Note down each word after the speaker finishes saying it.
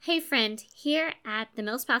Hey friend, here at the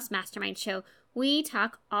Millspouse Mastermind Show, we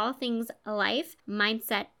talk all things life,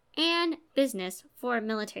 mindset, and business for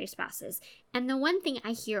military spouses. And the one thing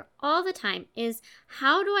I hear all the time is,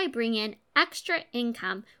 how do I bring in extra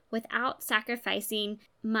income without sacrificing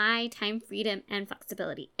my time, freedom, and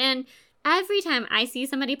flexibility? And every time I see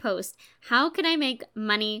somebody post, how can I make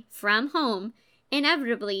money from home?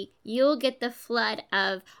 Inevitably, you'll get the flood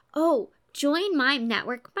of, join my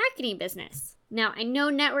network marketing business. Now, I know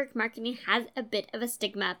network marketing has a bit of a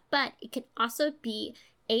stigma, but it can also be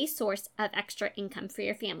a source of extra income for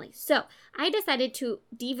your family. So I decided to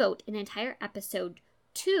devote an entire episode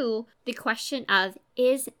to the question of,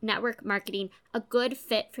 is network marketing a good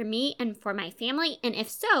fit for me and for my family? And if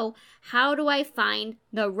so, how do I find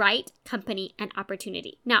the right company and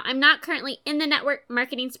opportunity? Now, I'm not currently in the network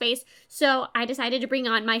marketing space, so I decided to bring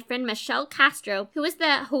on my friend Michelle Castro, who is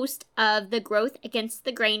the host of the Growth Against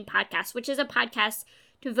the Grain podcast, which is a podcast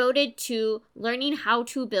devoted to learning how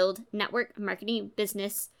to build network marketing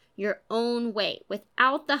business your own way,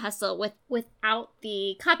 without the hustle, without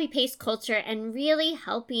the copy-paste culture, and really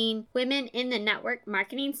helping women in the network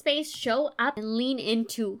marketing space show up and lean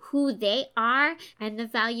into who they are and the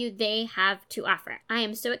value they have to offer. I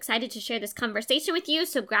am so excited to share this conversation with you,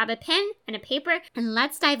 so grab a pen and a paper and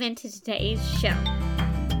let's dive into today's show.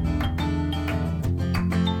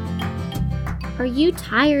 Are you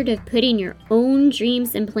tired of putting your own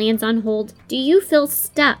dreams and plans on hold? Do you feel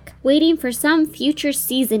stuck, waiting for some future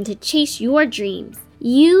season to chase your dreams?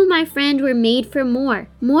 You, my friend, were made for more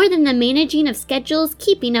than the managing of schedules,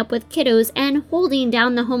 keeping up with kiddos, and holding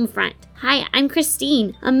down the home front. Hi, I'm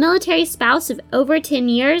Christine, a military spouse of over 10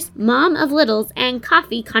 years, mom of littles, and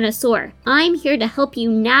coffee connoisseur. I'm here to help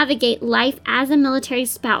you navigate life as a military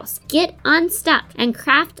spouse, get unstuck, and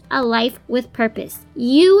craft a life with purpose.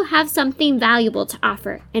 You have something valuable to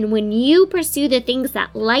offer, and when you pursue the things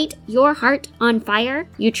that light your heart on fire,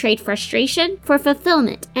 you trade frustration for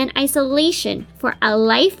fulfillment and isolation for a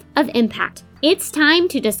life of impact. It's time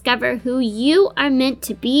to discover who you are meant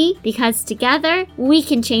to be, because together we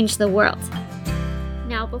can change the world.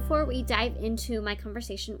 Now, before we dive into my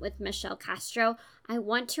conversation with Michelle Castro, I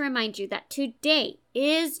want to remind you that today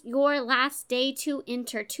is your last day to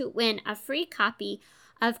enter to win a free copy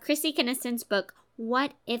of Chrissy Kinniston's book,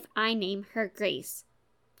 What If I Name Her Grace?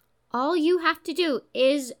 All you have to do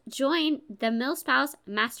is join the Millspouse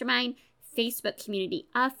Mastermind Facebook community,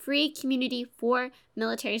 a free community for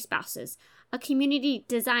military spouses. A community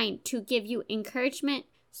designed to give you encouragement,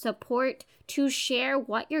 support, to share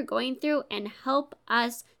what you're going through, and help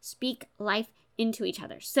us speak life into each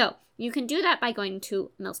other. So you can do that by going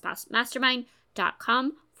to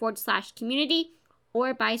millspousemastermind.com/community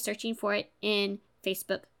or by searching for it in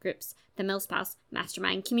Facebook groups, the Millspouse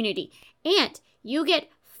Mastermind community. And you get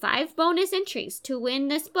 5 bonus entries to win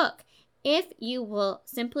this book if you will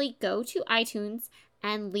simply go to iTunes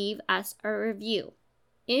and leave us a review.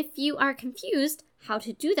 If you are confused how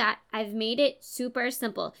to do that, I've made it super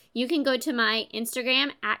simple. You can go to my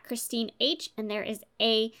Instagram at Christine H, and there is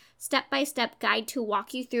a step-by-step guide to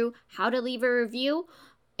walk you through how to leave a review.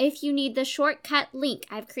 If you need the shortcut link,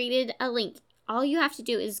 I've created a link. All you have to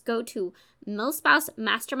do is go to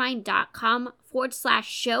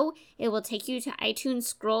millspousemastermind.com/show. It will take you to iTunes.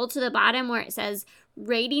 Scroll to the bottom where it says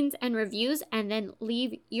ratings and reviews, and then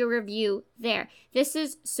leave your review there. This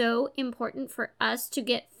is so important for us to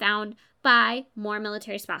get found by more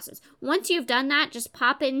military spouses. Once you've done that, just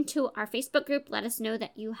pop into our Facebook group. Let us know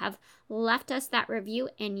that you have left us that review,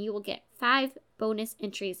 and you will get 5 bonus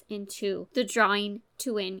entries into the drawing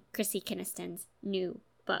to win Chrissy Kinniston's new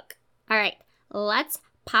book. All right, let's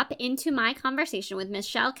pop into my conversation with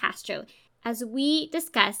Michelle Castro as we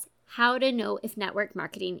discuss how to know if network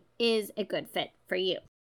marketing is a good fit for you.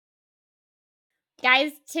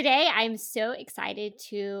 Guys, today I'm so excited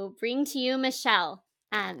to bring to you Michelle.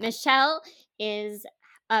 Michelle is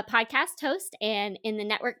a podcast host and in the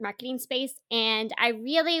network marketing space, and I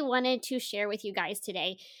really wanted to share with you guys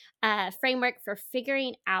today a framework for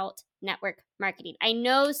figuring out network marketing. I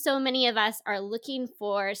know so many of us are looking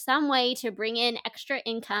for some way to bring in extra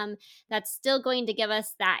income that's still going to give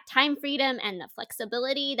us that time freedom and the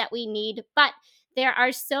flexibility that we need, but there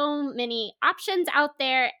are so many options out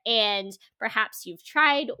there, and perhaps you've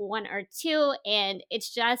tried one or two and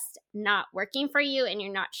it's just not working for you, and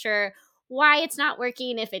you're not sure why it's not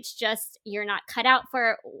working, if it's just you're not cut out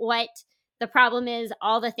for what the problem is,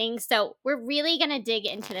 all the things. So we're really going to dig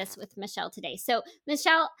into this with Michelle today. So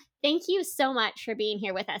Michelle, thank you so much for being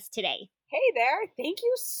here with us today. Hey there. Thank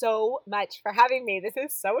you so much for having me. This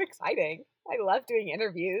is so exciting. I love doing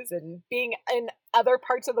interviews and being in other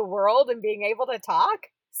parts of the world and being able to talk.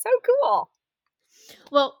 So cool.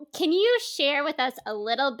 Well, can you share with us a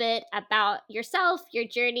little bit about yourself, your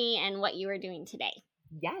journey, and what you are doing today?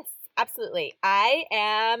 Yes, absolutely. I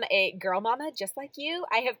am a girl mama just like you.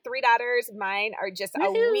 I have 3 daughters. Mine are just a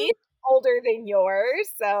Woohoo! wee older than yours.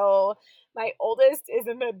 So my oldest is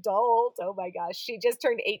an adult. Oh my gosh. She just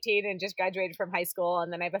turned 18 and just graduated from high school.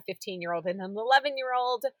 And then I have a 15-year-old and an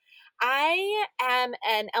 11-year-old. I am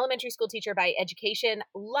an elementary school teacher by education.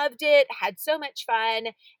 Loved it, had so much fun,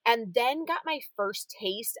 and then got my first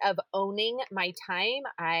taste of owning my time.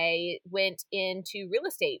 I went into real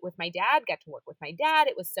estate with my dad, got to work with my dad.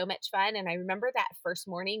 It was so much fun. And I remember that first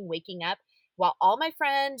morning waking up while all my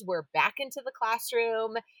friends were back into the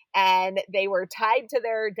classroom and they were tied to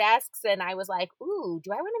their desks. And I was like, ooh,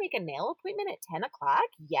 do I want to make a nail appointment at 10 o'clock?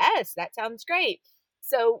 Yes, that sounds great.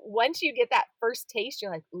 So once you get that first taste,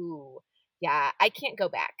 you're like, ooh, yeah, I can't go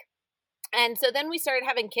back. And so then we started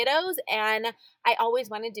having kiddos, and I always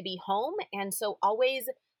wanted to be home. And so always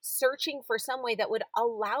searching for some way that would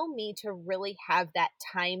allow me to really have that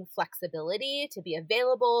time flexibility to be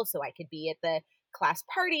available so I could be at the class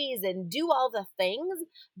parties and do all the things,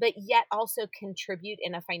 but yet also contribute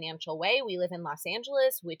in a financial way. We live in Los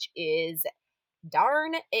Angeles, which is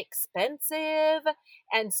darn expensive.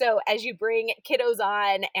 And so as you bring kiddos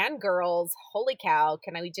on and girls, holy cow,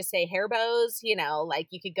 can I just say hair bows? Like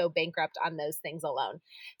you could go bankrupt on those things alone.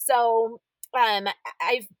 So um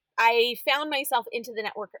I've I found myself into the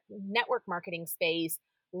network marketing space,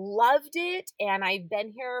 loved it, and I've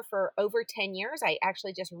been here for over 10 years. I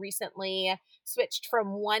actually just recently switched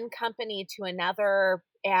from one company to another,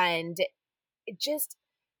 and it just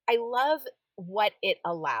I love what it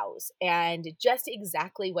allows, and just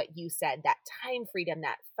exactly what you said, that time freedom,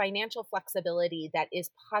 that financial flexibility that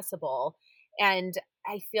is possible. And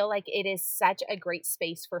I feel like it is such a great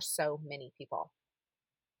space for so many people.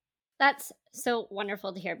 That's so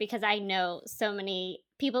wonderful to hear because I know so many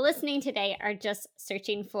people listening today are just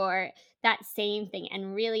searching for that same thing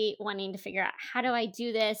and really wanting to figure out how do I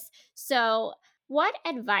do this? So, what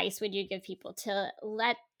advice would you give people to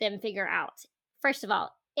let them figure out, first of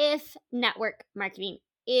all, if network marketing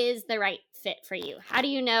is the right fit for you? How do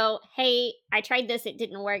you know, hey, I tried this, it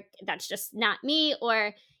didn't work, that's just not me?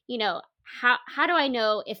 Or, how do I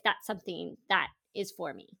know if that's something that is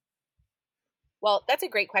for me? Well, that's a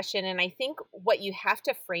great question. And I think what you have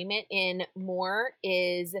to frame it in more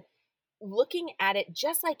is looking at it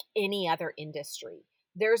just like any other industry.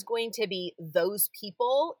 There's going to be those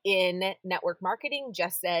people in network marketing,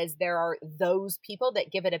 just as there are those people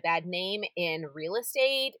that give it a bad name in real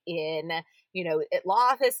estate, in, at law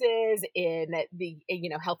offices, in the,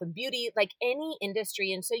 health and beauty, like any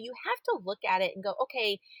industry. And so you have to look at it and go,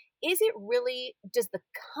 okay, does the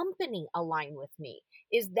company align with me?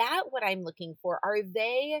 Is that what I'm looking for? Are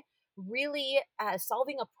they really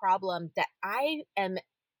solving a problem that am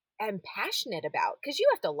passionate about? Because you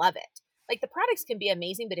have to love it. Like the products can be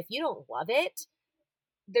amazing, but if you don't love it,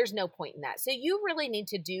 there's no point in that. So you really need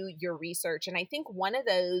to do your research. And I think one of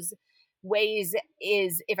those ways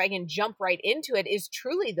is, if I can jump right into it, is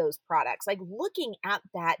truly those products. Like looking at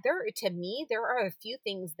that, to me, there are a few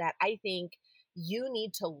things that I think you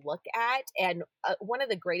need to look at. And one of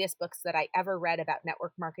the greatest books that I ever read about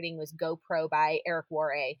network marketing was GoPro by Eric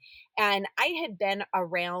Worre. And I had been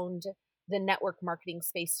around the network marketing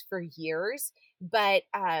space for years, but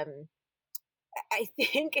I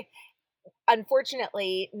think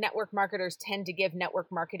unfortunately, network marketers tend to give network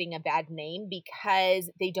marketing a bad name because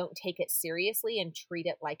they don't take it seriously and treat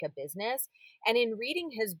it like a business. And in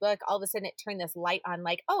reading his book, all of a sudden it turned this light on,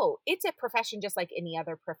 like, oh, it's a profession just like any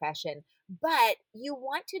other profession. But you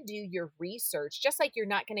want to do your research, just like you're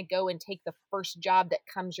not going to go and take the first job that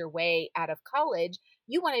comes your way out of college.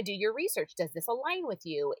 You want to do your research. Does this align with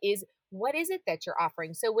you? What is it that you're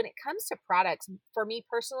offering? So when it comes to products, for me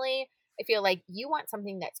personally, I feel like you want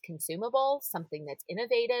something that's consumable, something that's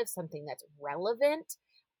innovative, something that's relevant,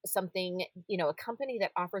 something, a company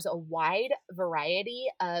that offers a wide variety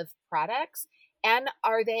of products. And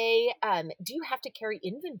do you have to carry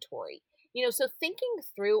inventory? So thinking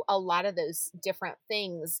through a lot of those different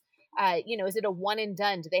things, is it a one and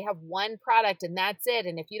done? Do they have one product and that's it?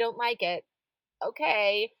 And if you don't like it,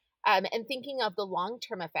 okay. And thinking of the long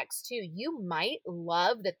term effects too, you might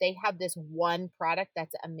love that they have this one product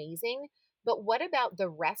that's amazing, but what about the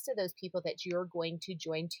rest of those people that you're going to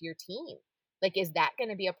join to your team? Like, is that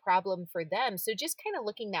going to be a problem for them? So just kind of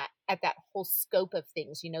looking at that whole scope of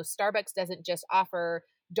things. Starbucks doesn't just offer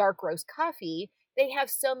dark roast coffee; they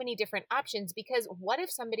have so many different options. Because what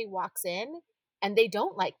if somebody walks in and they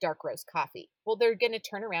don't like dark roast coffee? Well, they're going to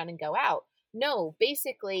turn around and go out. No,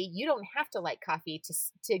 basically, you don't have to like coffee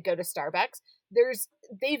to go to Starbucks. There's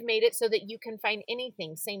they've made it so that you can find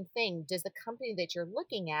anything. Same thing. Does the company that you're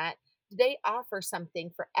looking at, do they offer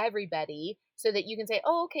something for everybody so that you can say,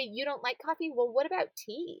 oh, okay, you don't like coffee? Well, what about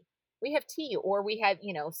tea? We have tea, or we have,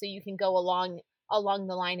 so you can go along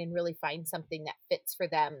the line and really find something that fits for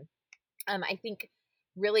them. I think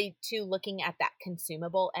really too looking at that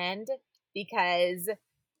consumable end, because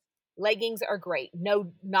leggings are great.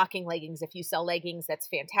 No knocking leggings. If you sell leggings, that's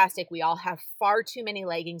fantastic. We all have far too many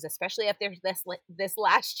leggings, especially after this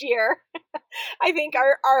last year. I think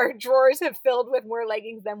our drawers have filled with more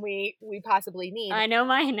leggings than we possibly need. I know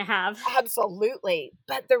mine have. Absolutely.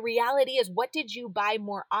 But the reality is, what did you buy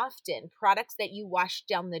more often? Products that you washed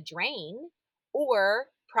down the drain, or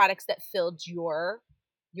products that filled your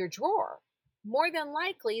drawer? More than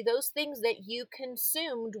likely, those things that you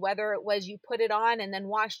consumed, whether it was you put it on and then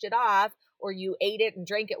washed it off, or you ate it and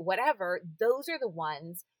drank it, whatever, those are the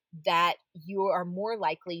ones that you are more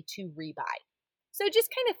likely to rebuy. So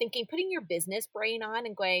just kind of thinking, putting your business brain on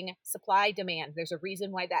and going, supply, demand. There's a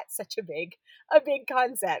reason why that's such a big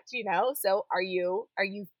concept, So are you,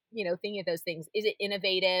 thinking of those things? Is it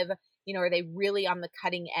innovative? Are they really on the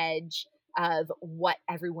cutting edge of what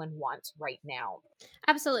everyone wants right now?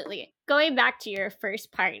 Absolutely. Going back to your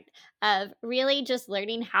first part of really just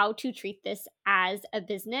learning how to treat this as a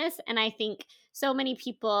business. And I think so many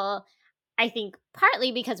people, I think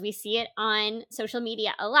partly because we see it on social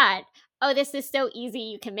media a lot. Oh, this is so easy.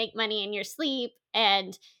 You can make money in your sleep.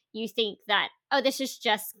 And you think that, oh, this is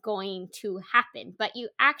just going to happen. But you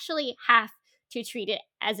actually have to treat it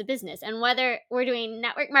as a business. And whether we're doing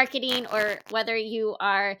network marketing or whether you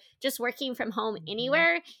are just working from home Mhm.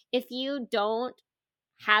 anywhere, if you don't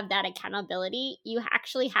have that accountability, you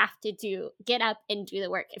actually have to get up and do the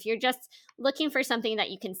work. If you're just looking for something that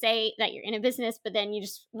you can say that you're in a business, but then you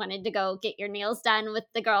just wanted to go get your nails done with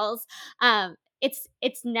the girls,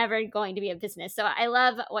 it's never going to be a business. So I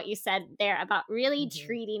love what you said there about really Mhm.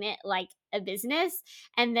 treating it like a business,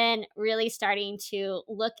 and then really starting to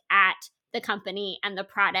look at the company and the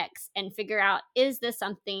products and figure out, is this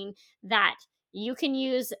something that you can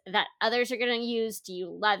use, that others are going to use? Do you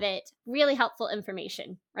love it? Really helpful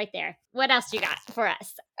information right there. What else you got for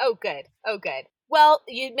us? Oh, good. Oh, good. Well,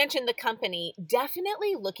 you mentioned the company.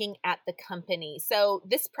 Definitely looking at the company. So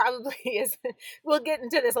this probably is, we'll get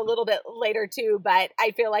into this a little bit later too, but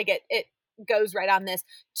I feel like it goes right on this.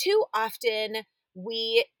 Too often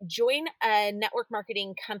we join a network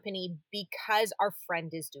marketing company because our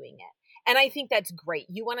friend is doing it. And I think that's great.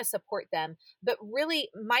 You want to support them. But really,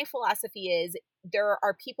 my philosophy is, there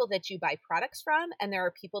are people that you buy products from, and there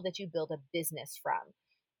are people that you build a business from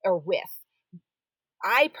or with.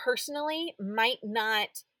 I personally might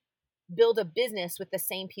not build a business with the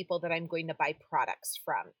same people that I'm going to buy products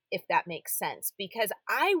from, if that makes sense, because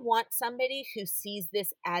I want somebody who sees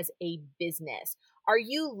this as a business. Are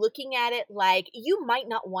you looking at it like, you might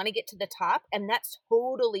not want to get to the top, and that's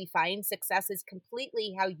totally fine? Success is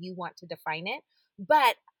completely how you want to define it.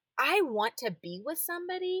 But I want to be with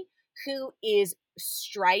somebody who is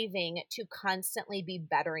striving to constantly be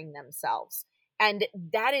bettering themselves. And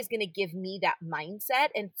that is going to give me that mindset.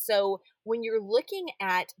 And so when you're looking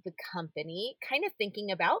at the company, kind of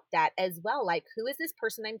thinking about that as well, like, who is this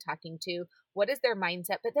person I'm talking to? What is their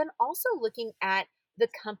mindset? But then also looking at the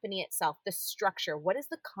company itself, the structure. What is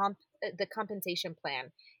the compensation plan?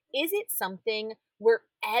 Is it something where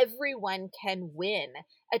everyone can win?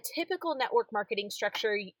 A typical network marketing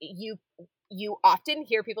structure, you often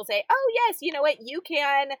hear people say, "Oh yes, you know what? You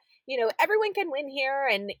can, everyone can win here,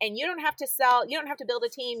 and you don't have to sell, you don't have to build a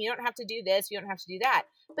team, you don't have to do this, you don't have to do that."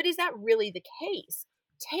 But is that really the case?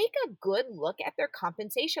 Take a good look at their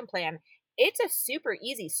compensation plan. It's a super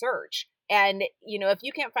easy search. And, if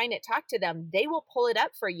you can't find it, talk to them. They will pull it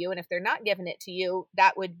up for you. And if they're not giving it to you,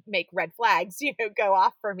 that would make red flags, go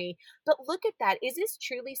off for me. But look at that. Is this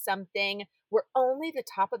truly something where only the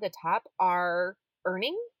top of the top are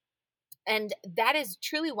earning? And that is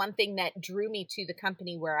truly one thing that drew me to the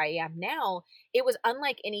company where I am now. It was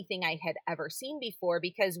unlike anything I had ever seen before,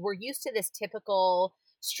 because we're used to this typical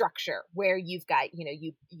structure where you've got,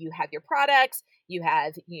 you have your products, you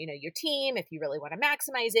have, your team. If you really want to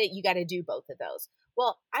maximize it, you got to do both of those.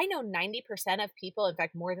 Well, I know 90% of people, in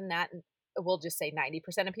fact, more than that, we'll just say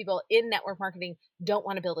 90% of people in network marketing don't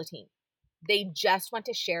want to build a team. They just want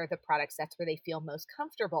to share the products. That's where they feel most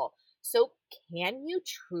comfortable. So, can you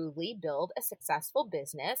truly build a successful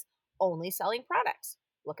business only selling products?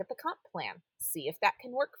 Look at the comp plan, see if that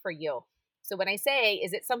can work for you. So, when I say,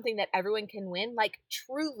 is it something that everyone can win? Like,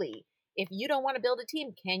 truly, if you don't want to build a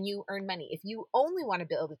team, can you earn money? If you only want to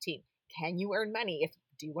build a team, can you earn money? If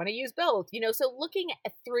do you want to use both? So looking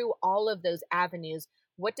through all of those avenues,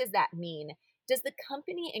 what does that mean? Does the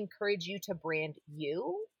company encourage you to brand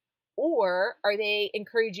you, or are they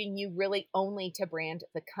encouraging you really only to brand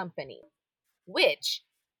the company? Which,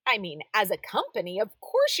 I mean, as a company, of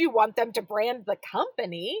course you want them to brand the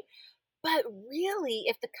company, but really,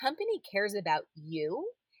 if the company cares about you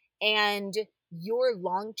and your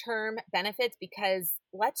long-term benefits, because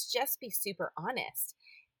let's just be super honest,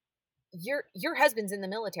 your husband's in the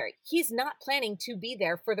military. He's not planning to be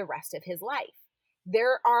there for the rest of his life.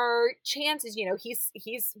 There are chances,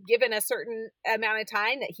 he's given a certain amount of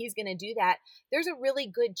time that he's going to do that. There's a really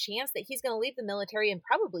good chance that he's going to leave the military and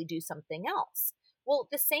probably do something else. Well,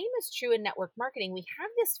 the same is true in network marketing. We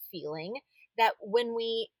have this feeling that when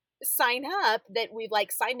we sign up that we've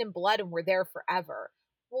like signed in blood and we're there forever.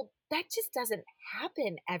 Well, that just doesn't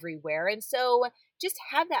happen everywhere. And so just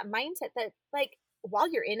have that mindset that like while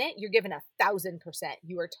you're in it, you're given 1,000%.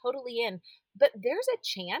 You are totally in, but there's a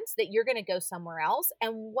chance that you're going to go somewhere else.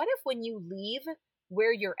 And what if when you leave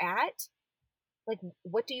where you're at, like,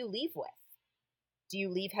 what do you leave with? Do you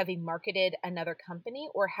leave having marketed another company,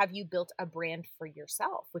 or have you built a brand for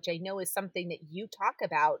yourself, which I know is something that you talk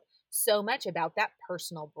about so much, about that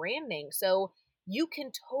personal branding. So you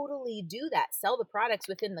can totally do that. Sell the products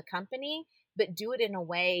within the company, but do it in a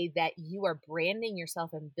way that you are branding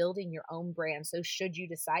yourself and building your own brand. So should you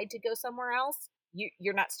decide to go somewhere else,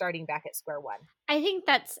 you're not starting back at square one. I think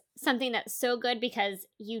that's something that's so good because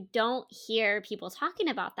you don't hear people talking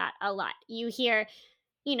about that a lot. You hear,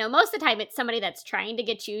 most of the time it's somebody that's trying to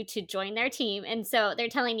get you to join their team. And so they're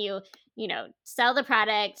telling you, sell the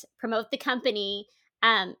product, promote the company.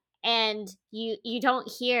 And you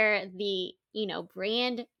don't hear the,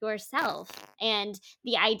 brand yourself and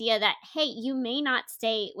the idea that, hey, you may not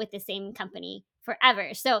stay with the same company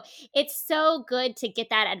forever. So it's so good to get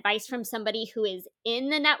that advice from somebody who is in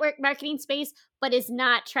the network marketing space, but is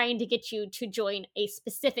not trying to get you to join a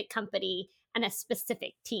specific company and a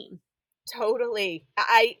specific team. Totally.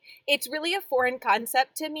 It's really a foreign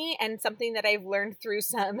concept to me and something that I've learned through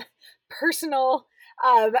some personal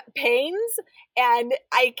pains. And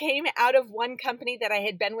I came out of one company that I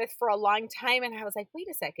had been with for a long time and I was like, wait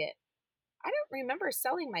a second. I don't remember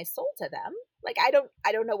selling my soul to them. Like I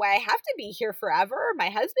don't know why I have to be here forever. My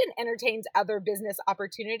husband entertains other business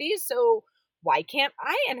opportunities, so why can't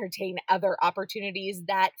I entertain other opportunities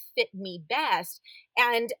that fit me best?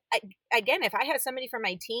 And again, if I have somebody from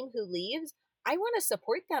my team who leaves, I want to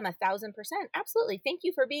support them 1,000%. Absolutely. Thank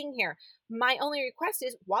you for being here. My only request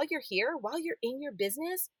is while you're here, while you're in your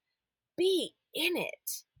business, be in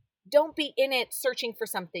it. Don't be in it searching for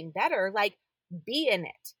something better. Like be in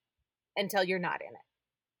it until you're not in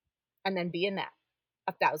it. And then be in that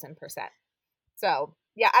 1,000%. So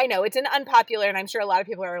yeah, I know it's an unpopular, and I'm sure a lot of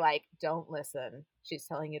people are like, don't listen. She's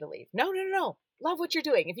telling you to leave. No. Love what you're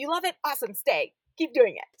doing. If you love it, awesome. Stay. Keep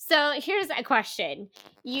doing it. So here's a question.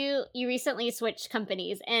 You recently switched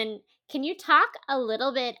companies, and can you talk a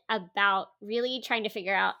little bit about really trying to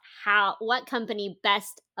figure out what company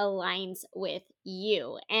best aligns with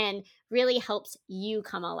you and really helps you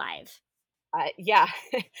come alive? Yeah.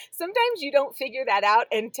 Sometimes you don't figure that out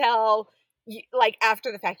until like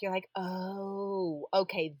after the fact, you're like, oh,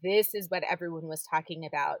 okay, this is what everyone was talking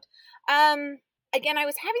about. Again, I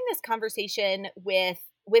was having this conversation with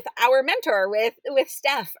our mentor, with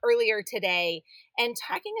Steph earlier today, and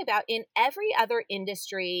talking about in every other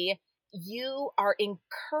industry, you are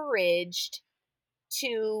encouraged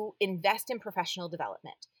to invest in professional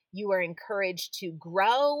development. You are encouraged to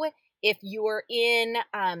grow. If you're in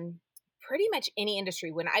pretty much any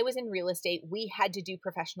industry, when I was in real estate, we had to do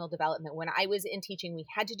professional development. When I was in teaching, we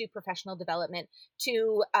had to do professional development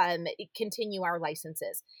to continue our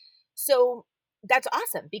licenses. So that's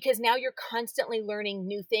awesome because now you're constantly learning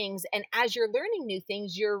new things. And as you're learning new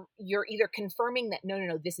things, you're either confirming that,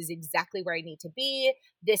 no, this is exactly where I need to be.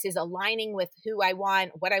 This is aligning with who I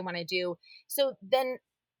want, what I want to do. So then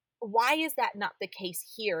why is that not the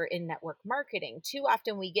case here in network marketing? Too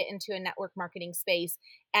often we get into a network marketing space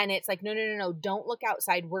and it's like, no, don't look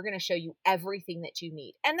outside. We're going to show you everything that you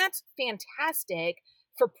need. And that's fantastic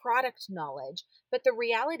for product knowledge. But the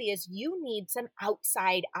reality is you need some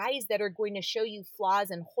outside eyes that are going to show you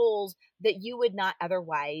flaws and holes that you would not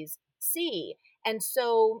otherwise see. And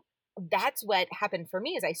so that's what happened for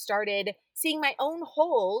me is I started seeing my own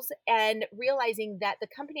holes and realizing that the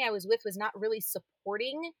company I was with was not really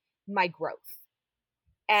supporting my growth.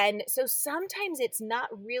 And so sometimes it's not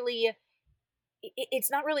really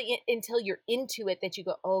until you're into it that you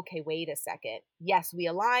go, oh, okay, wait a second. Yes, we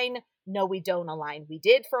align. No, we don't align. We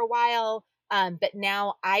did for a while. But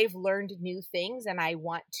now I've learned new things and I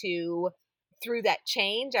want to, through that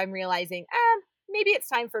change, I'm realizing, maybe it's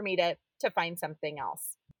time for me to find something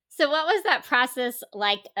else. So what was that process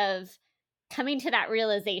like of coming to that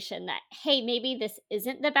realization that, hey, maybe this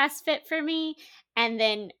isn't the best fit for me? And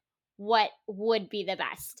then what would be the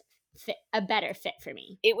best fit, a better fit for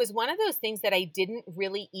me? It was one of those things that I didn't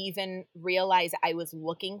really even realize I was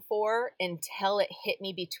looking for until it hit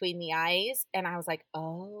me between the eyes. And I was like,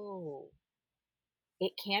 oh,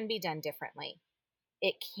 it can be done differently.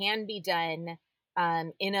 It can be done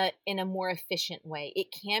in a more efficient way. It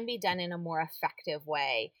can be done in a more effective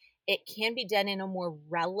way. It can be done in a more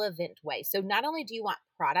relevant way. So not only do you want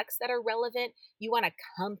products that are relevant, you want a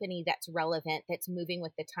company that's relevant, that's moving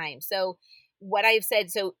with the time. So what I've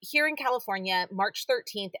said, so here in California, March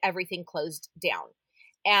 13th, everything closed down.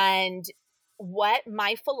 And what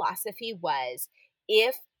my philosophy was,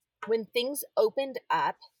 if when things opened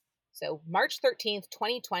up, so March 13th,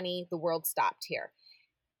 2020, the world stopped here.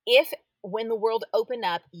 If when the world opened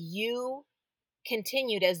up, you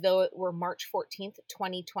continued as though it were March 14th,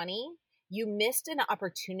 2020, you missed an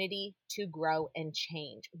opportunity to grow and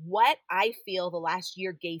change. What I feel the last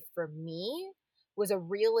year gave for me was a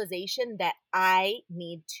realization that I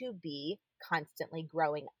need to be constantly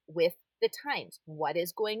growing with the times. What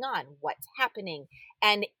is going on? What's happening?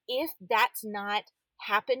 And if that's not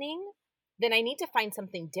happening, then I need to find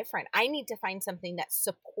something different. I need to find something that's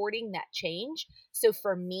supporting that change. So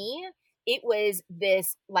for me, it was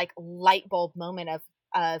this like light bulb moment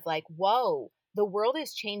of like, whoa, the world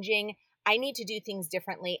is changing. I need to do things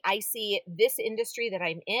differently. I see this industry that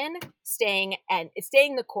I'm in staying and it's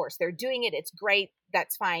staying the course. They're doing it. It's great.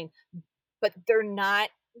 That's fine. But they're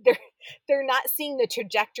they're not seeing the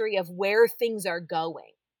trajectory of where things are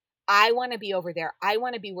going. I want to be over there. I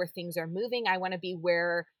want to be where things are moving. I want to be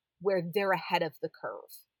where they're ahead of the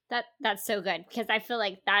curve. That's so good because I feel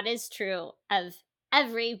like that is true of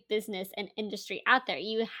every business and industry out there.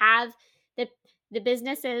 You have the the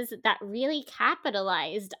businesses that really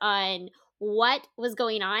capitalized on what was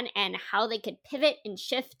going on and how they could pivot and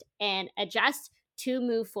shift and adjust to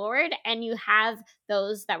move forward, and you have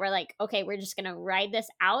those that were like, okay, we're just going to ride this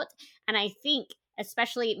out. And I think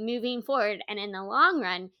especially moving forward and in the long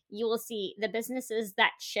run, you will see the businesses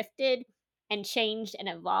that shifted and changed and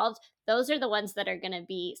evolved, those are the ones that are going to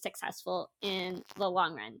be successful in the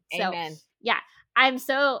long run. So, Amen. yeah, I'm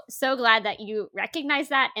so glad that you recognize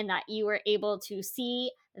that and that you were able to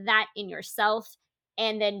see that in yourself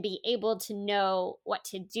and then be able to know what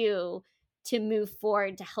to do to move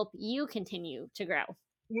forward to help you continue to grow.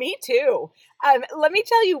 Me too. Let me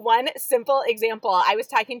tell you one simple example. I was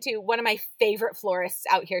talking to one of my favorite florists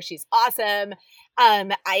out here. She's awesome.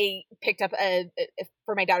 I picked up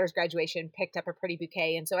for my daughter's graduation, picked up a pretty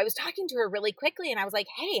bouquet. And so I was talking to her really quickly and I was like,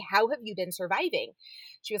 hey, how have you been surviving?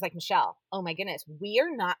 She was like, Michelle, oh my goodness, we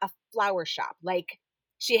are not a flower shop. Like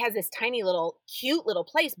she has this tiny little cute little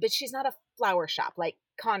place, but she's not a flower shop like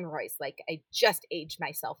Conroy's. Like I just aged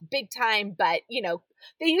myself big time, but you know,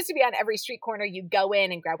 they used to be on every street corner. You go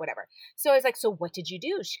in and grab whatever. So I was like, so what did you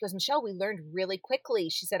do? She goes, Michelle, we learned really quickly.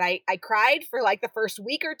 She said, I cried for like the first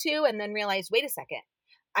week or two and then realized, wait a second,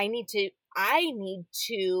 I need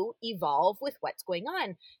to evolve with what's going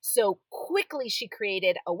on. So quickly she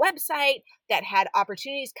created a website that had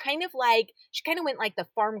opportunities, kind of like she kind of went like the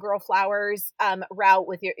farm girl flowers route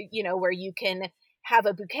with your, you know, where you can have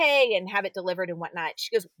a bouquet and have it delivered and whatnot.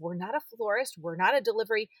 She goes, we're not a florist, we're not a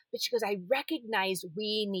delivery, but she goes, I recognized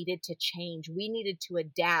we needed to change, we needed to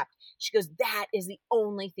adapt. She goes, that is the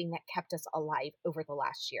only thing that kept us alive over the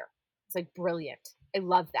last year. It's like brilliant. I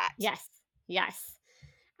love that. Yes. Yes.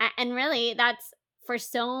 And really that's for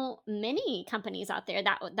so many companies out there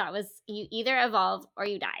that was you either evolve or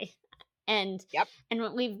you die. and Yep. and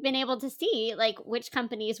what we've been able to see like which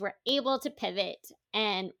companies were able to pivot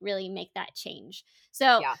and really make that change.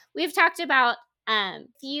 So Yeah. we've talked about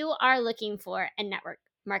if you are looking for a network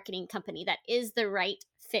marketing company that is the right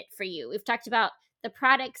fit for you, we've talked about the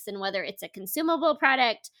products and whether it's a consumable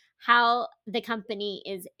product, how the company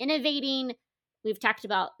is innovating. We've talked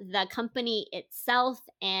about the company itself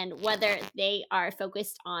and whether they are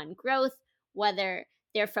focused on growth, whether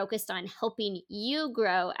they're focused on helping you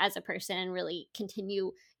grow as a person and really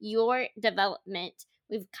continue your development.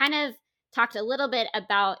 We've kind of talked a little bit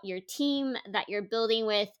about your team that you're building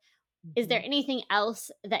with. Is there Mhm. anything else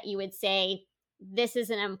that you would say this is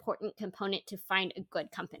an important component to find a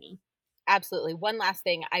good company? Absolutely. One last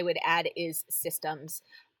thing I would add is systems.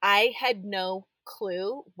 I had no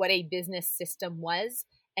clue what a business system was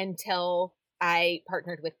until I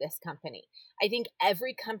partnered with this company. I think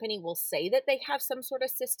every company will say that they have some sort of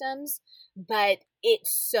systems, but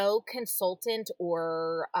it's so consultant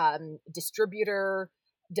or distributor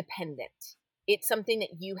dependent. It's something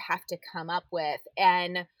that you have to come up with.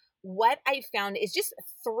 And what I found is just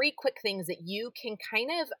three quick things that you can kind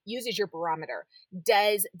of use as your barometer.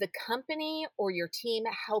 Does the company or your team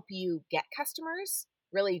help you get customers?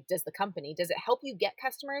 Really, does the company, does it help you get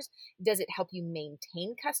customers? Does it help you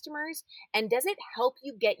maintain customers? And does it help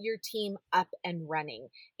you get your team up and running?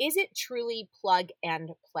 Is it truly plug and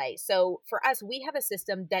play? So for us, we have a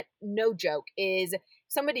system that, no joke, is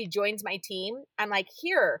somebody joins my team. I'm like,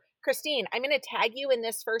 here, Christine, I'm going to tag you in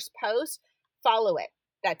this first post. Follow it.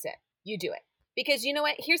 That's it. You do it. Because you know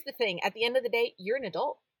what? Here's the thing. At the end of the day, you're an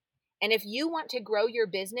adult. And if you want to grow your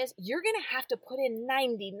business, you're going to have to put in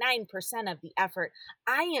 99% of the effort.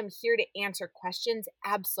 I am here to answer questions,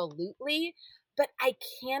 absolutely, but I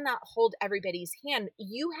cannot hold everybody's hand.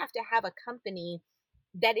 You have to have a company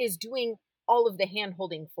that is doing all of the hand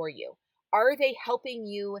holding for you. Are they helping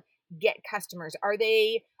you get customers? Are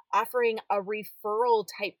they offering a referral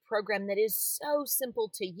type program that is so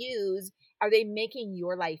simple to use? Are they making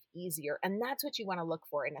your life easier? And that's what you want to look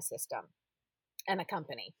for in a system and a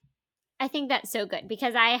company. I think that's so good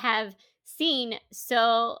because I have seen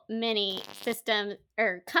so many systems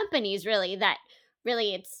or companies really that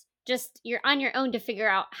really it's just you're on your own to figure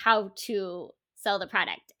out how to sell the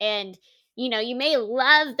product. And you may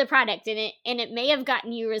love the product and it may have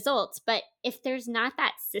gotten you results, but if there's not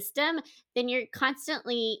that system, then you're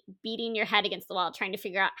constantly beating your head against the wall trying to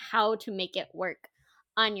figure out how to make it work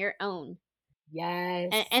on your own.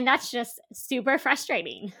 Yes. And that's just super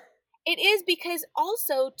frustrating. It is, because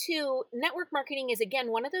also too, network marketing is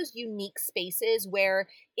again one of those unique spaces where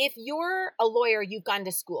if you're a lawyer, you've gone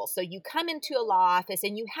to school. So you come into a law office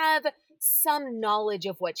and you have some knowledge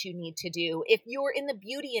of what you need to do. If you're in the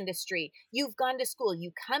beauty industry, you've gone to school,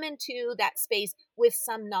 you come into that space with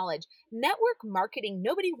some knowledge. Network marketing,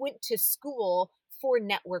 nobody went to school for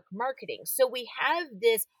network marketing. So we have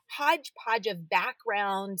this hodgepodge of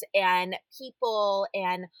backgrounds and people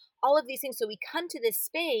and all of these things. So we come to this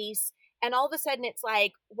space and all of a sudden it's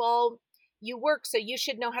like, well, you work, so you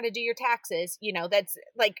should know how to do your taxes. That's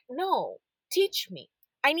like, no, teach me.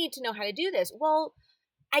 I need to know how to do this. Well,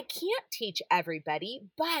 I can't teach everybody,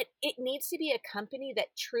 but it needs to be a company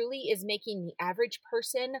that truly is making the average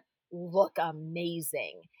person look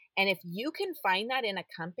amazing. And if you can find that in a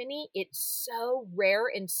company, it's so rare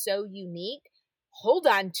and so unique. Hold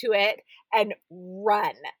on to it and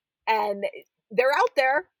run. And they're out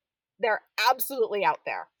there. They're absolutely out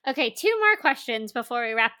there. Okay, two more questions before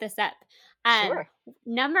we wrap this up. Sure.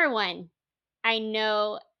 Number one, I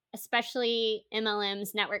know, especially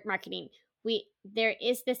MLMs, network marketing, there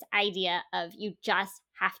is this idea of you just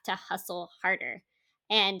have to hustle harder,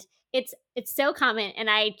 and it's so common, and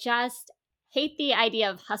I just hate the idea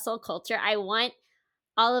of hustle culture. I want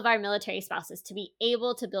all of our military spouses to be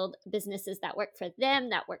able to build businesses that work for them,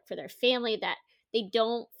 that work for their family, that they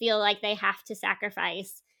don't feel like they have to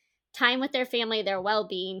sacrifice time with their family, their well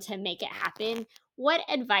being to make it happen. What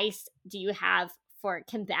advice do you have for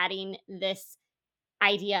combating this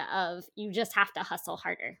idea of you just have to hustle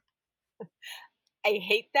harder? I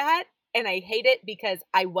hate that. And I hate it because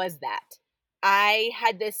I was that. I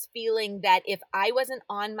had this feeling that if I wasn't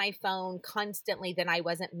on my phone constantly, then I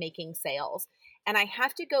wasn't making sales. And I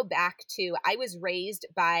have to go back to, I was raised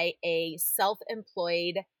by a self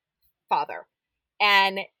employed father,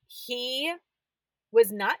 and he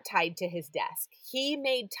was not tied to his desk. He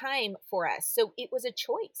made time for us. So it was a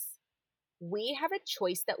choice. We have a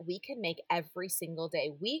choice that we can make every single day.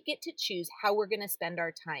 We get to choose how we're going to spend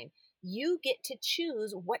our time. You get to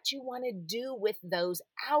choose what you want to do with those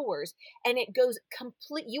hours. And it goes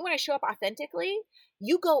complete. You want to show up authentically?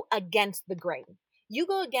 You go against the grain. You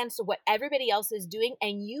go against what everybody else is doing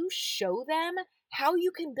and you show them how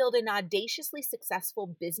you can build an audaciously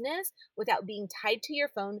successful business without being tied to your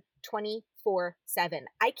phone 24/7.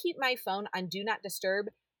 I keep my phone on do not disturb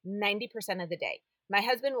 90% of the day. My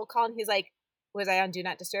husband will call and he's like, was I on do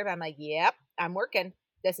not disturb? I'm like, yep, I'm working.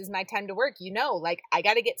 This is my time to work. Like I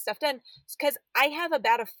got to get stuff done because I have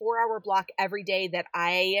about a 4-hour block every day that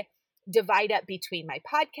I divide up between my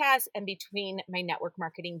podcast and between my network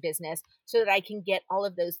marketing business so that I can get all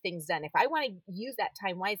of those things done if I want to use that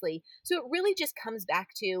time wisely. So it really just comes back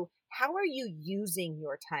to how are you using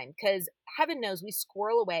your time? Because heaven knows we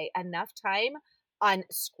squirrel away enough time on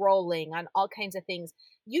scrolling, on all kinds of things.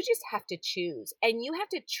 You just have to choose and you have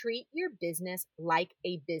to treat your business like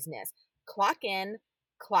a business. Clock in,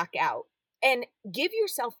 clock out, and give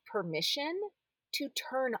yourself permission to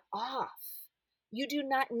turn off. You do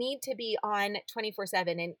not need to be on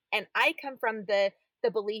 24/7. And I come from the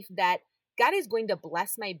belief that God is going to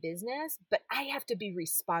bless my business, but I have to be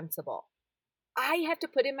responsible. I have to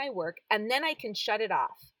put in my work and then I can shut it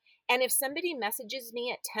off. And if somebody messages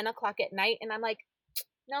me at 10 o'clock at night and I'm like,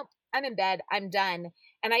 nope, I'm in bed, I'm done,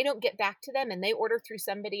 and I don't get back to them and they order through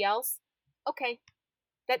somebody else, okay,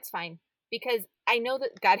 that's fine, because I know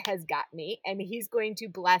that God has got me and he's going to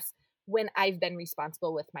bless when I've been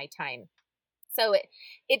responsible with my time. So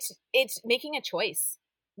it's making a choice.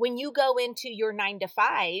 When you go into your 9 to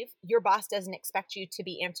 5, your boss doesn't expect you to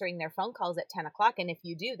be answering their phone calls at 10 o'clock. And if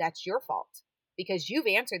you do, that's your fault because you've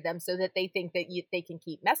answered them so that they think that they can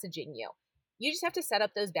keep messaging you. You just have to set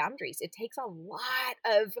up those boundaries. It takes a lot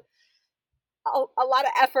of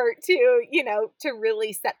effort to, to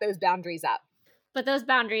really set those boundaries up. But those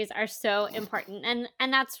boundaries are so important,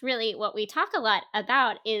 and that's really what we talk a lot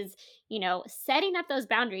about is, setting up those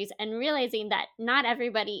boundaries and realizing that not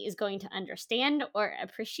everybody is going to understand or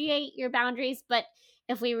appreciate your boundaries. But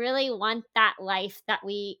if we really want that life that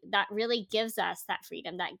really gives us that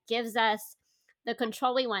freedom, that gives us the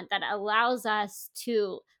control we want, that allows us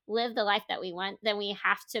to live the life that we want, then we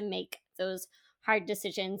have to make those hard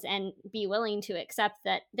decisions and be willing to accept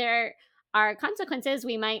that there are consequences.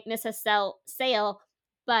 We might miss a sale,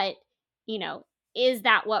 but you know, is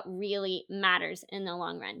that what really matters in the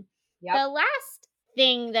long run? Yep. The last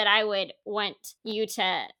thing that I would want you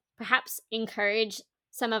to perhaps encourage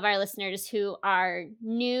some of our listeners who are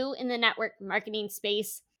new in the network marketing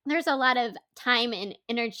space, there's a lot of time and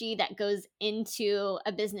energy that goes into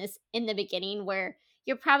a business in the beginning where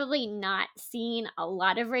you're probably not seeing a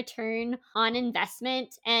lot of return on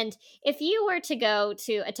investment. And if you were to go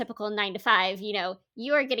to a typical 9 to 5,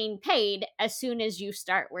 you are getting paid as soon as you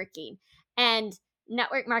start working. And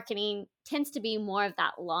network marketing tends to be more of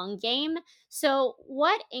that long game. So,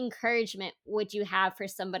 what encouragement would you have for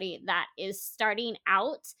somebody that is starting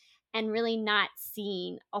out and really not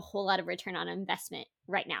seeing a whole lot of return on investment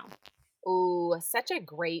right now? Ooh, such a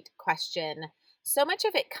great question. So much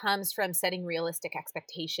of it comes from setting realistic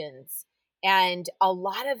expectations. And a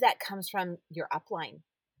lot of that comes from your upline.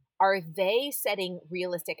 Are they setting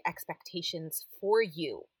realistic expectations for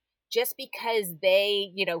you? Just because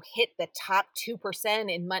they, hit the top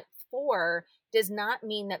 2% in month 4 does not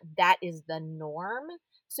mean that that is the norm.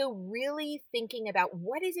 So really thinking about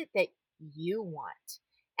what is it that you want?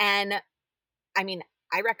 And I mean,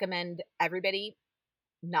 I recommend everybody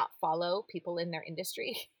not follow people in their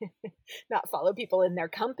industry, not follow people in their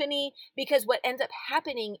company, because what ends up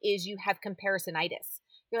happening is you have comparisonitis.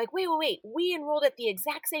 You're like, wait, we enrolled at the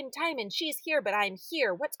exact same time and she's here, but I'm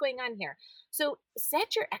here. What's going on here? So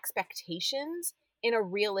set your expectations in a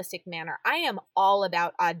realistic manner. I am all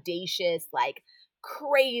about audacious, like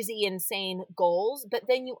crazy, insane goals, but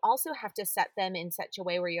then you also have to set them in such a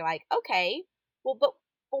way where you're like, okay, well,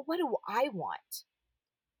 what do I want?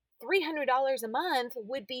 $300 a month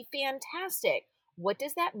would be fantastic. What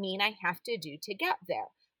does that mean I have to do to get there?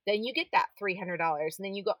 Then you get that $300 and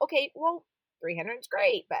then you go, okay, well, 300 is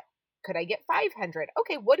great, but could I get 500?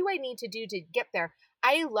 Okay, what do I need to do to get there?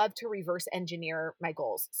 I love to reverse engineer my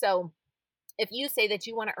goals. So if you say that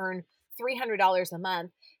you want to earn $300 a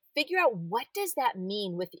month, figure out what does that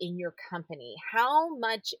mean within your company? How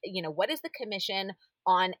much, what is the commission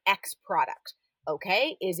on X product?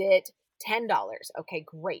 Okay, is it $10? Okay,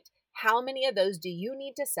 great. How many of those do you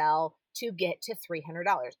need to sell to get to $300?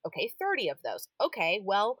 Okay, 30 of those. Okay,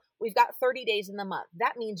 well, we've got 30 days in the month.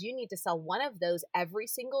 That means you need to sell one of those every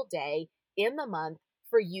single day in the month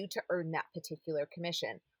for you to earn that particular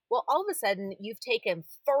commission. Well, all of a sudden, you've taken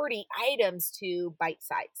 30 items to bite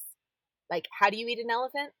size. Like, how do you eat an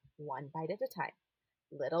elephant? One bite at a time,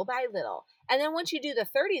 little by little. And then once you do the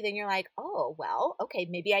 30, then you're like, oh, well, okay,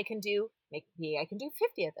 maybe I can do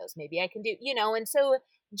 50 of those. Maybe I can do, and so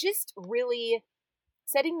just really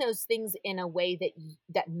setting those things in a way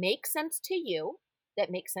that makes sense to you,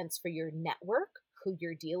 that makes sense for your network, who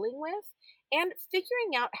you're dealing with, and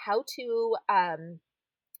figuring out how to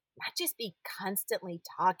not just be constantly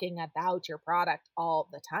talking about your product all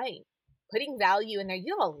the time. Putting value in there.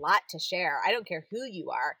 You have a lot to share. I don't care who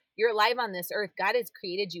you are. You're alive on this earth. God has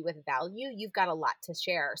created you with value. You've got a lot to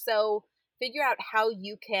share. So figure out how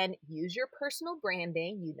you can use your personal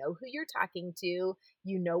branding. You know who you're talking to.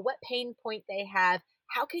 You know what pain point they have.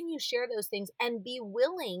 How can you share those things and be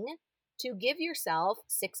willing to give yourself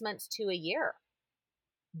 6 months to a year?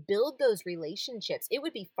 Build those relationships. It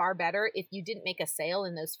would be far better if you didn't make a sale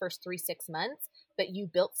in those first 6 months, but you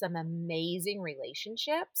built some amazing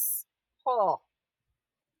relationships. Oh,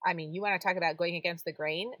 I mean, you want to talk about going against the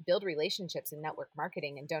grain? Build relationships in network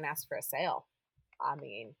marketing and don't ask for a sale. I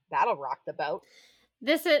mean, that'll rock the boat.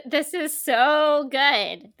 This is so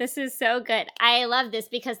good. This is so good. I love this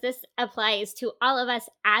because this applies to all of us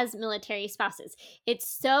as military spouses. It's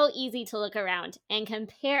so easy to look around and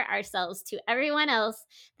compare ourselves to everyone else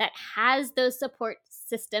that has those support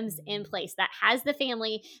systems in place, that has the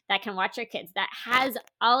family that can watch your kids, that has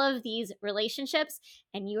all of these relationships,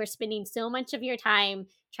 and you are spending so much of your time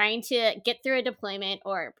trying to get through a deployment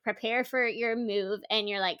or prepare for your move, and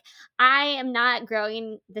you're like, I am not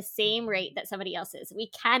growing the same rate that somebody else is. We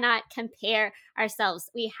cannot compare ourselves.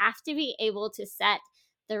 We have to be able to set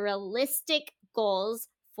the realistic goals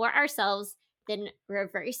for ourselves, then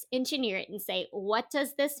reverse engineer it and say, what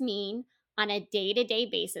does this mean on a day to day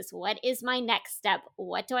basis? What is my next step?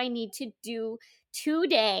 What do I need to do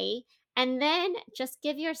today? And then just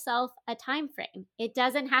give yourself a time frame. It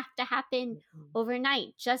doesn't have to happen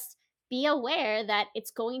overnight. Just be aware that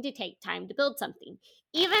it's going to take time to build something.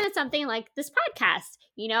 Even something like this podcast,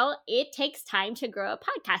 it takes time to grow a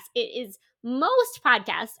podcast. Most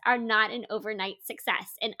podcasts are not an overnight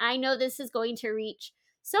success. And I know this is going to reach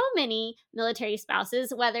so many military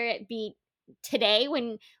spouses, whether it be today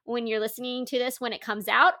when you're listening to this when it comes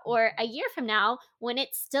out, or a year from now when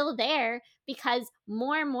it's still there, because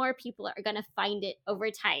more and more people are going to find it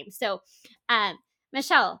over time. So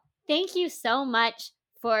Michelle, thank you so much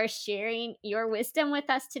for sharing your wisdom with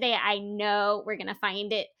us today. I know we're going to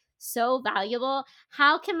find it so valuable.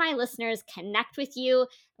 How can my listeners connect with you,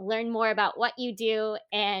 learn more about what you do,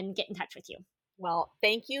 and get in touch with you? Well,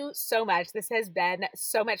 thank you so much. This has been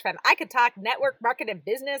so much fun. I could talk network marketing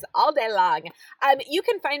business all day long. You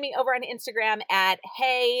can find me over on Instagram at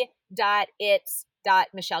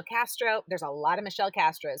hey.its.Michelle Castro. There's a lot of Michelle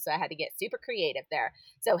Castros, so I had to get super creative there.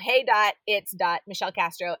 So hey.its.Michelle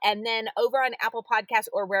Castro. And then over on Apple Podcasts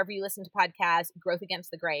or wherever you listen to podcasts, Growth Against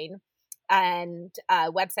the Grain, and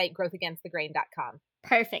website growthagainstthegrain.com.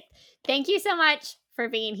 Perfect. Thank you so much for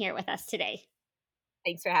being here with us today.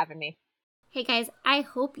 Thanks for having me. Hey guys, I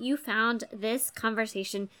hope you found this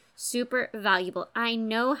conversation super valuable. I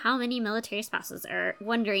know how many military spouses are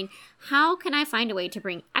wondering, how can I find a way to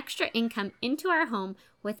bring extra income into our home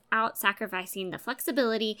without sacrificing the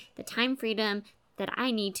flexibility, the time freedom that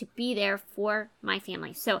I need to be there for my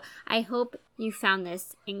family? So I hope you found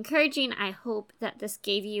this encouraging. I hope that this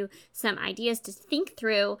gave you some ideas to think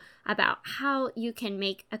through about how you can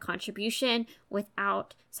make a contribution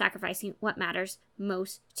without sacrificing what matters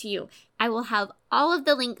most to you. I will have all of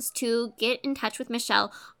the links to get in touch with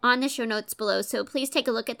Michelle on the show notes below. So please take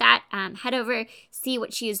a look at that. Head over, see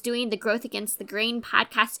what she is doing. The Growth Against the Grain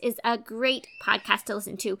podcast is a great podcast to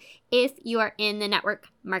listen to if you are in the network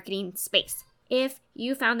marketing space. If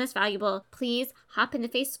you found this valuable, please hop in the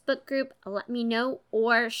Facebook group, let me know,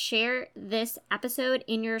 or share this episode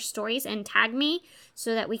in your stories and tag me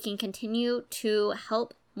so that we can continue to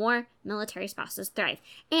help more military spouses thrive.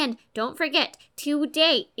 And don't forget,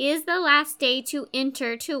 today is the last day to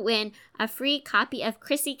enter to win a free copy of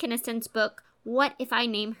Chrissy Kinnison's book, What If I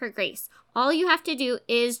Name Her Grace? All you have to do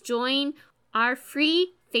is join our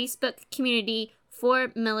free Facebook community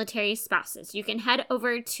for military spouses. You can head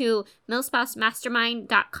over to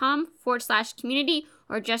milspousemastermind.com/community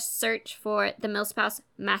or just search for the Milspouse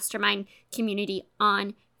Mastermind community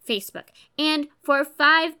on Facebook. And for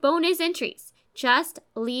 5 bonus entries, just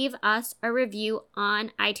leave us a review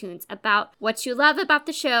on iTunes about what you love about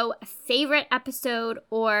the show, a favorite episode,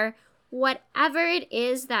 or whatever it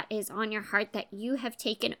is that is on your heart that you have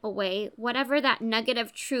taken away, whatever that nugget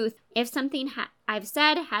of truth. If something I've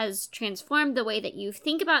said has transformed the way that you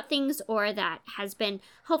think about things or that has been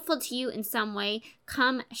helpful to you in some way,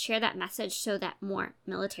 come share that message so that more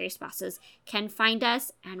military spouses can find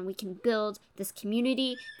us and we can build this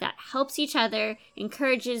community that helps each other,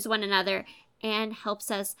 encourages one another, and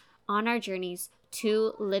helps us on our journeys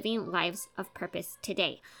to living lives of purpose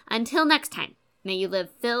today. Until next time, may you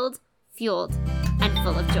live filled, fueled, and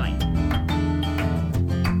full of joy.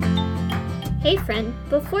 Hey friend,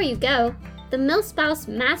 before you go, the Milspouse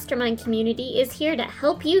Mastermind community is here to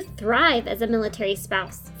help you thrive as a military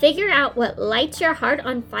spouse. Figure out what lights your heart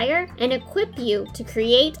on fire and equip you to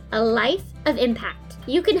create a life of impact.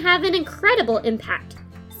 You can have an incredible impact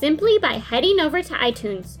simply by heading over to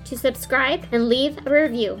iTunes to subscribe and leave a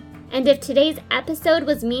review. And if today's episode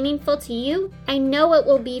was meaningful to you, I know it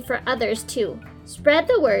will be for others too. Spread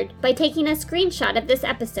the word by taking a screenshot of this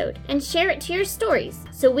episode and share it to your stories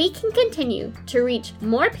so we can continue to reach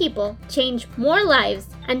more people, change more lives,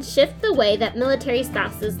 and shift the way that military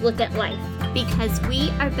spouses look at life. Because we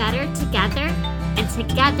are better together, and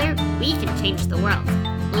together we can change the world.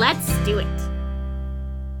 Let's do it.